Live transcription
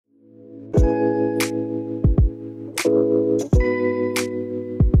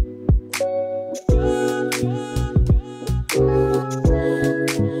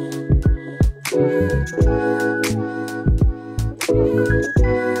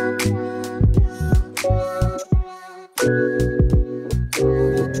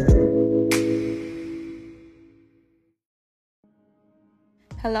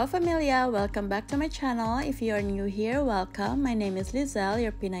Hello Familia, welcome back to my channel. If you are new here, welcome. My name is Liezl,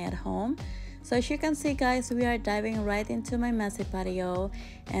 your Pinay at home. So as you can see guys, we are diving right into my messy patio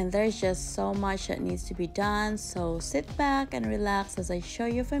and there's just so much that needs to be done. So sit back and relax as I show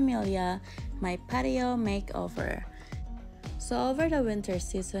you Familia, my patio makeover. So over the winter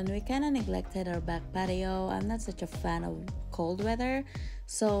season, we kind of neglected our back patio. I'm not such a fan of cold weather,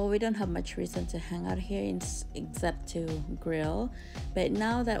 so we don't have much reason to hang out here except to grill. But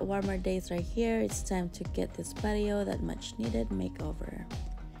now that warmer days are here, it's time to get this patio that much needed makeover.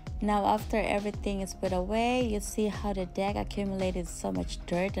 Now after everything is put away, you see how the deck accumulated so much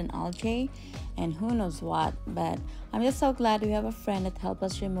dirt and algae and who knows what, but I'm just so glad we have a friend that helped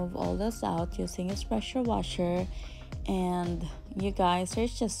us remove all those out using his pressure washer. And you guys,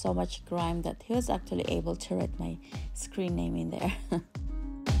 there's just so much grime that he was actually able to write my screen name in there.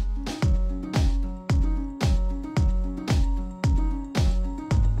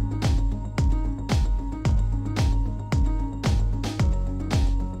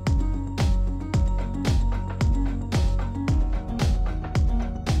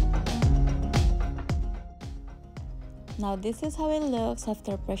 Now this is how it looks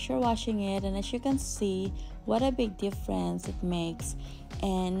after pressure washing it, and as you can see, what a big difference it makes.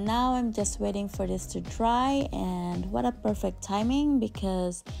 And now I'm just waiting for this to dry, and what a perfect timing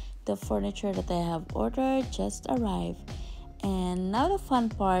because the furniture that I have ordered just arrived. And now the fun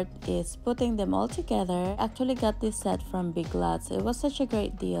part is putting them all together. I actually got this set from Big Lots. It was such a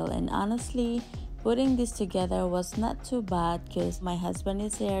great deal, and honestly putting this together was not too bad because my husband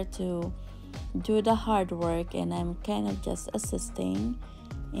is there to do the hard work and I'm kind of just assisting,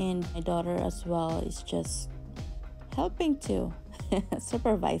 and my daughter as well is just helping too.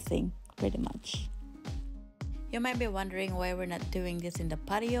 Supervising pretty much. You might be wondering why we're not doing this in the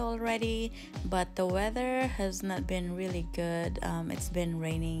patio already, but the weather has not been really good. It's been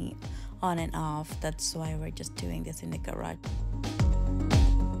raining on and off. That's why we're just doing this in the garage.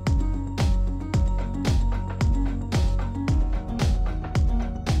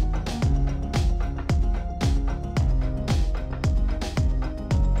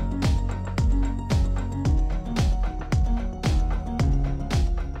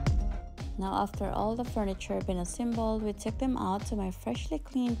 Now after all the furniture been assembled, we took them out to my freshly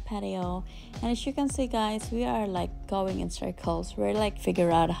cleaned patio, and as you can see guys, we are like going in circles. We're like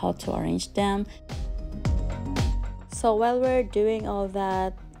figure out how to arrange them. So while we're doing all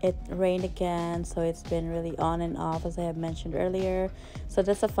that, it rained again, so it's been really on and off as I have mentioned earlier. So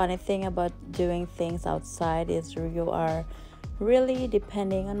that's a funny thing about doing things outside, is you are really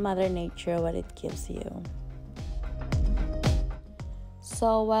depending on Mother Nature, what it gives you.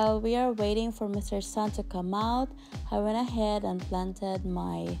 So while we are waiting for Mr. Sun to come out, I went ahead and planted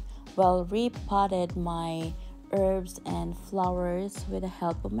repotted my herbs and flowers with the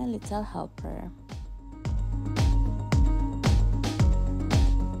help of my little helper.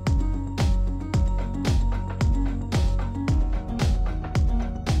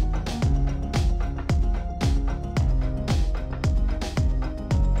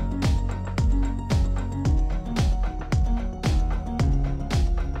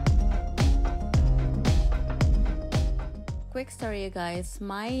 Quick story you guys,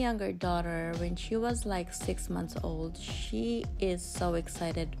 my younger daughter, when she was like 6 months old, she is so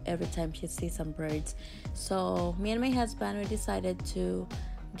excited every time she sees some birds. So me and my husband, we decided to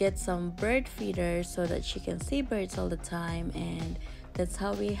get some bird feeders so that she can see birds all the time, and that's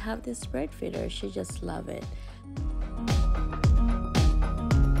how we have this bird feeder. She just loves it.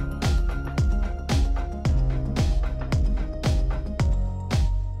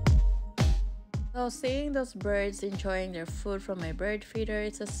 So seeing those birds enjoying their food from my bird feeder,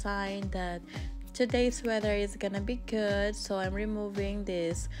 it's a sign that today's weather is gonna be good. So I'm removing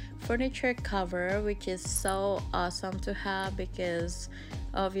this furniture cover, which is so awesome to have because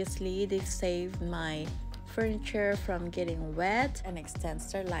obviously they saved my furniture from getting wet and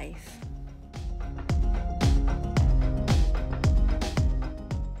extends their life.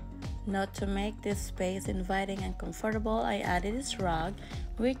 Now to make this space inviting and comfortable, I added this rug,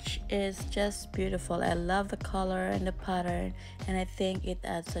 which is just beautiful. I love the color and the pattern, and I think it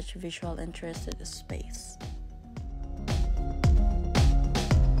adds such visual interest to the space.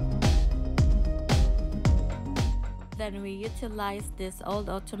 Then we utilized this old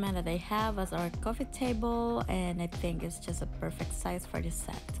ottoman that I have as our coffee table, and I think it's just a perfect size for this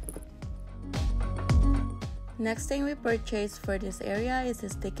set. Next thing we purchased for this area is a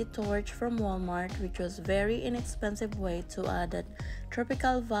sticky torch from Walmart, which was very inexpensive way to add that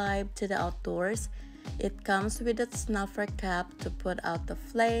tropical vibe to the outdoors. It comes with a snuffer cap to put out the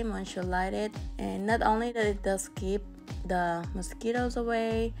flame once you light it, and not only that it does keep the mosquitoes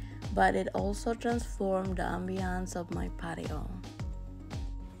away, but it also transformed the ambiance of my patio.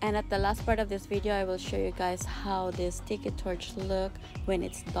 And at the last part of this video, I will show you guys how this tiki torch look when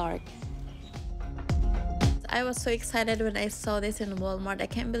it's dark. I was so excited when I saw this in Walmart. I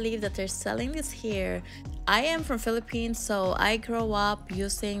can't believe that they're selling this here. I am from Philippines, so I grew up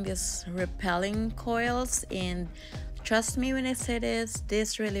using these repelling coils, and trust me when I say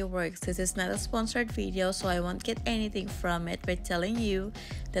this really works. This is not a sponsored video, so I won't get anything from it by telling you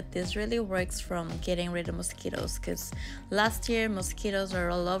that this really works from getting rid of mosquitoes, because last year mosquitoes are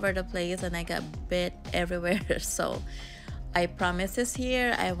all over the place and I got bit everywhere. So I promise this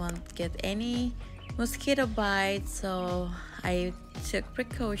year I won't get any mosquito bites, so I took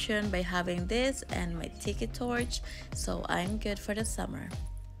precaution by having this and my tiki torch, so I'm good for the summer.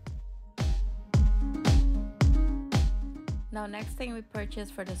 Now, next thing we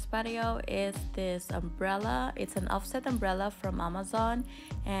purchased for this patio is this umbrella. It's an offset umbrella from Amazon,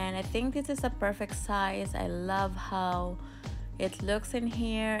 and I think this is a perfect size. I love how it looks in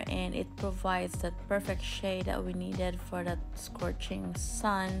here, and it provides that perfect shade that we needed for that scorching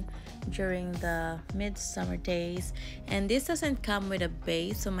sun during the midsummer days. And this doesn't come with a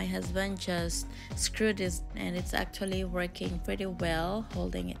base, so my husband just screwed this, and it's actually working pretty well,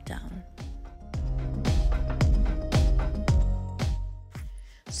 holding it down.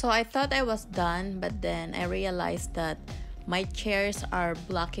 So I thought I was done, but then I realized that my chairs are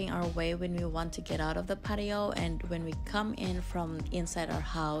blocking our way when we want to get out of the patio, and when we come in from inside our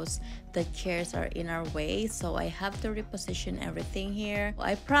house, the chairs are in our way, so I have to reposition everything here.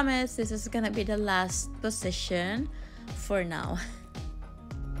 I promise this is gonna be the last position for now.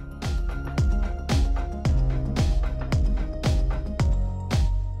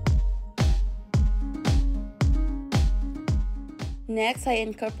 Next, I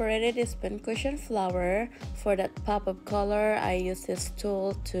incorporated this pincushion flower. For that pop of color, I used this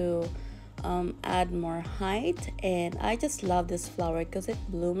tool to add more height, and I just love this flower because it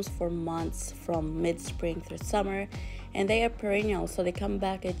blooms for months from mid-spring through summer, and they are perennial, so they come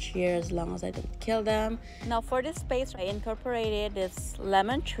back each year as long as I don't kill them. Now for this space, I incorporated this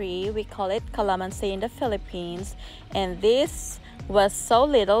lemon tree. We call it calamansi in the Philippines, and this was so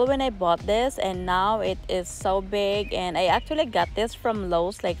little when I bought this, and now it is so big. And I actually got this from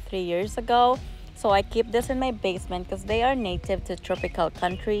Lowe's like 3 years ago, so I keep this in my basement because they are native to tropical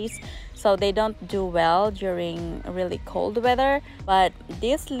countries, so they don't do well during really cold weather. But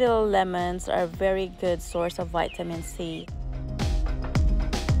these little lemons are a very good source of vitamin C.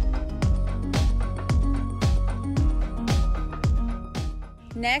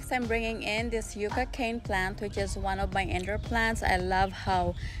 Next, I'm bringing in this yucca cane plant, which is one of my indoor plants. I love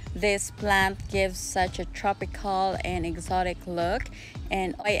how this plant gives such a tropical and exotic look.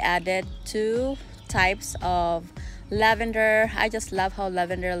 And I added 2 types of lavender. I just love how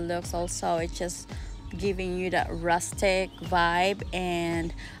lavender looks also. It's just giving you that rustic vibe.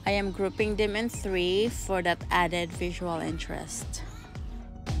 And I am grouping them in 3 for that added visual interest.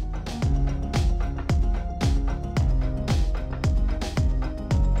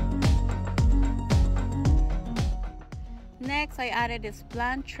 Next, I added this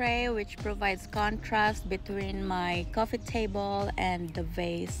plant tray, which provides contrast between my coffee table and the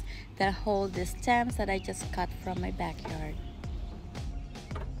vase that hold the stems that I just cut from my backyard.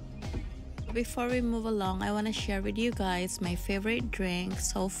 Before we move along, I want to share with you guys my favorite drink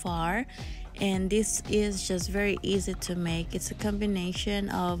so far, and this is just very easy to make. It's a combination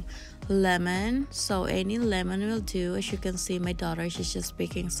of lemon, so any lemon will do. As you can see, my daughter, she's just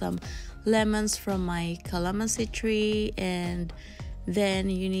picking some lemons from my calamansi tree, and then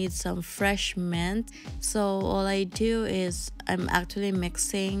you need some fresh mint. So all I do is I'm actually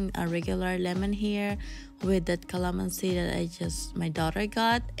mixing a regular lemon here with that calamansi that my daughter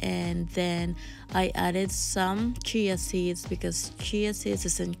got, and then I added some chia seeds because chia seeds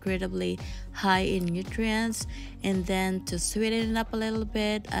is incredibly high in nutrients. And then to sweeten it up a little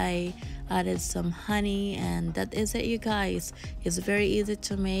bit, I added some honey, and that is it, you guys. It's very easy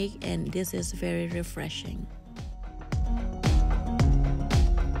to make, and this is very refreshing.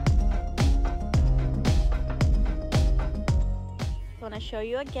 I want to show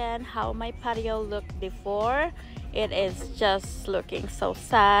you again how my patio looked before. It is just looking so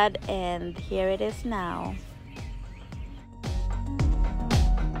sad, and here it is now.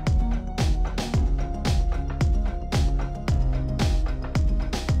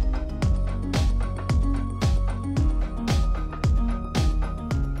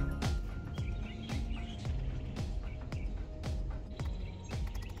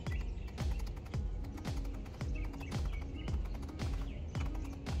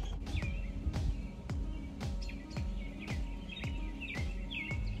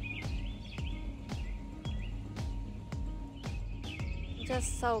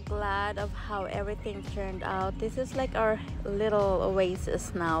 just so glad of how everything turned out. This is like our little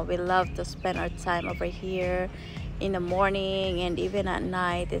oasis now. We love to spend our time over here in the morning and even at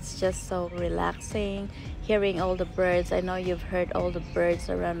night. It's just so relaxing hearing all the birds. I know you've heard all the birds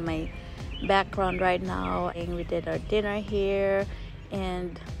around my background right now. And we did our dinner here,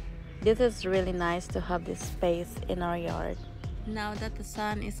 and this is really nice to have this space in our yard. Now that the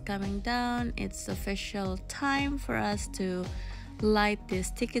sun is coming down, it's official time for us to light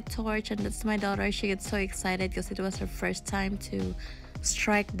this tiki torch, and that's my daughter. She gets so excited because it was her first time to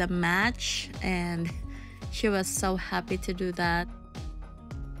strike the match, and she was so happy to do that.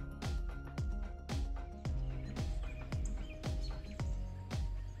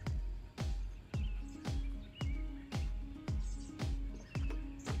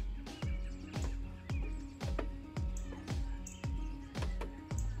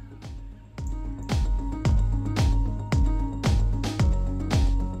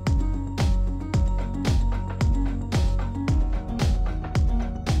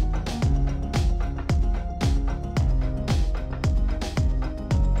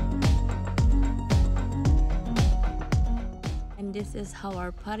 This is how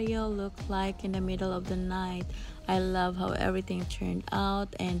our patio looked like in the middle of the night. I love how everything turned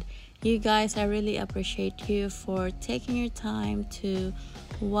out, and you guys, I really appreciate you for taking your time to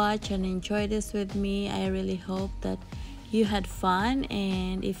watch and enjoy this with me. I really hope that you had fun,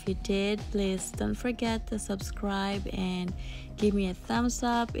 and if you did, please don't forget to subscribe and give me a thumbs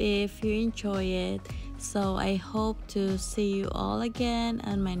up if you enjoy it. So I hope to see you all again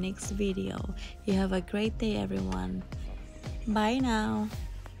on my next video. You have a great day, everyone. Bye now.